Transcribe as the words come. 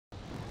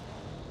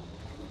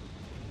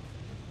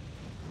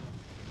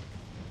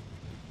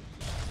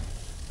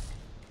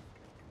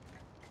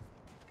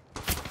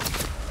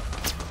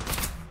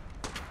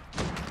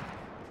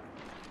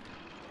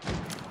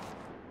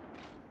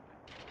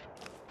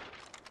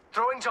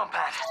Throwing jump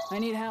pad. I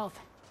need health.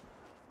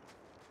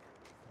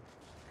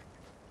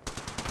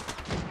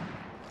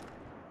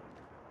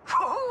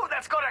 Woohoo!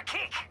 That's got a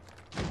kick.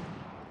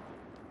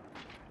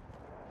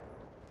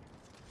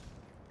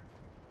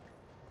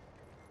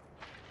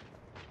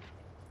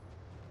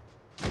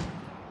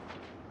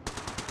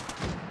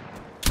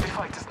 The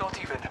fight is not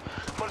even.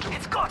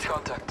 It's got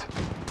Contact.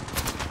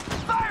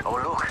 fire! Oh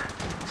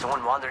look,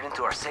 someone wandered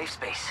into our safe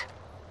space.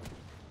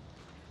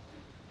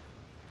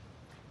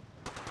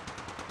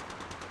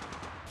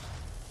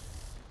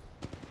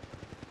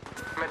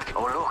 Medkit.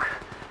 Oh look,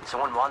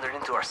 someone wandered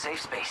into our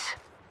safe space.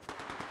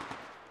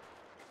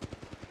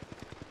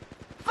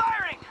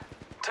 Firing!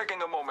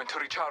 Taking a moment to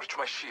recharge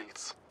my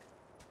shields.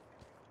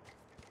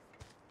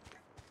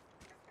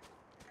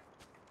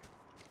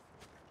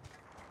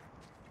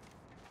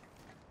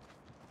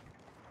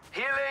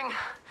 Healing.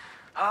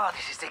 Ah,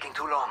 this is taking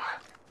too long.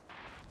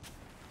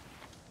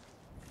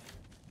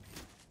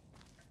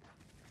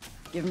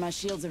 Give my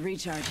shields a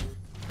recharge.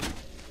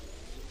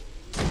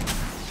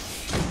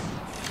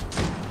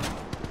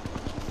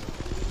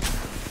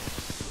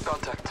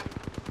 Contact.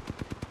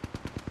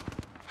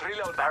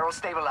 Reload. Barrel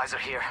stabilizer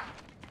here.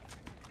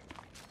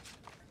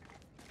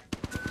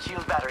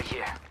 Shield battery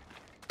here.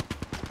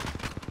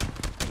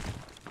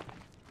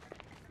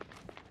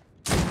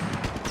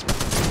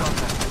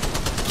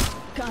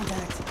 Contact.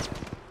 Contact.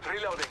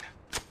 Reloading.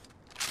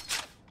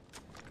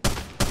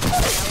 That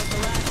was the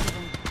last of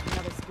them.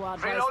 Another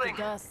squad rise Reloading.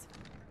 to dust.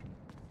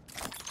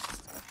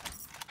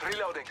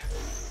 Reloading.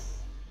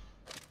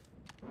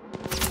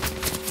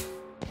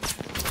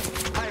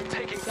 I am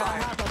taking Got a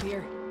fire. hop up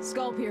here.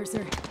 Skull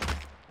piercer.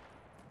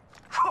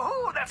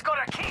 Woohoo! That's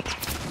got a kick.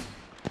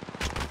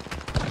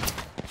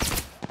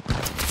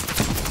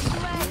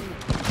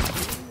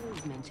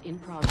 Movement in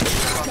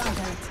progress.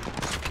 Contact.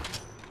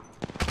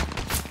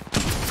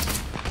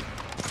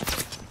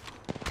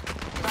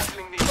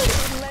 Battling the.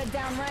 Getting led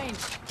down range.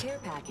 Care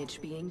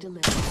package being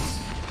delivered.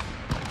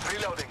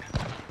 Reloading.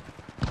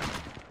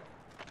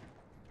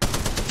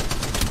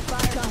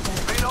 Fire.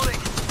 Contact. Reloading.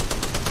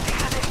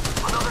 Fíjate,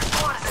 another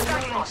squad is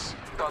attacking us.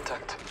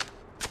 Contact.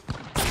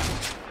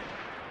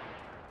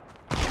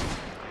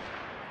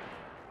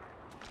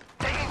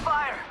 Taking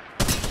fire.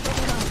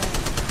 Taking contact.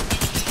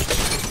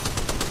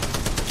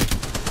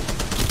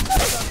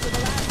 Up to the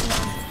last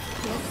one.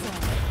 Kill some.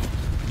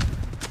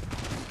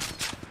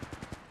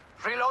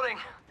 Reloading.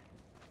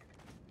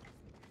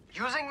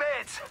 Using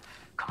meds.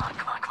 Come on,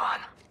 come on, come on.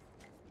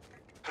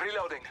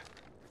 Reloading.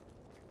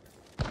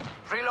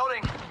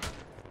 Reloading.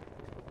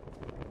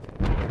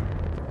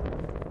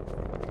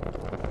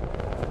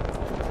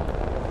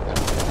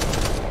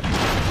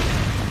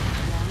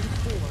 Round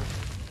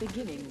 4.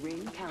 Beginning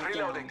ring countdown.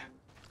 Reloading.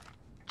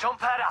 Jump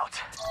pad out.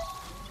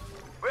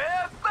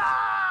 Whippa!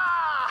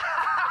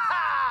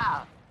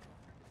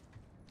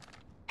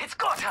 It's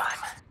go time.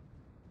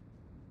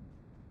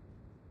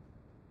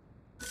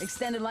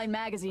 Extended light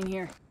magazine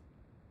here.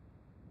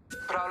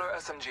 Prowler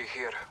SMG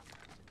here.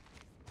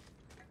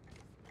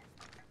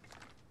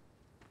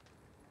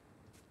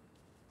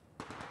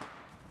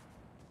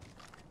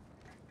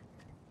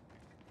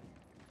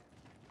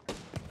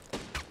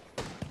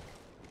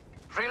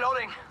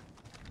 Reloading.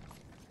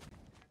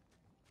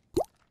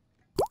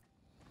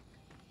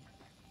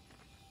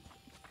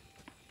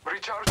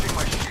 Recharging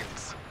my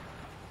shields.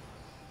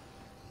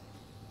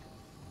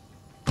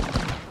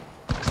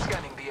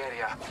 Scanning the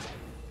area.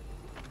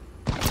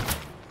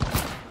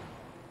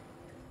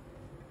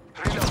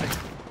 Reloading.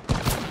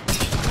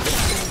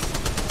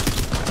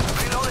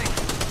 Reloading.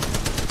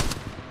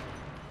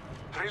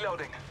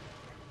 Reloading.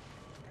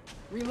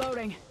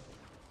 Reloading.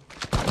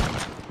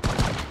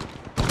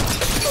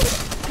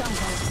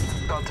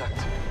 Contact.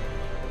 Contact.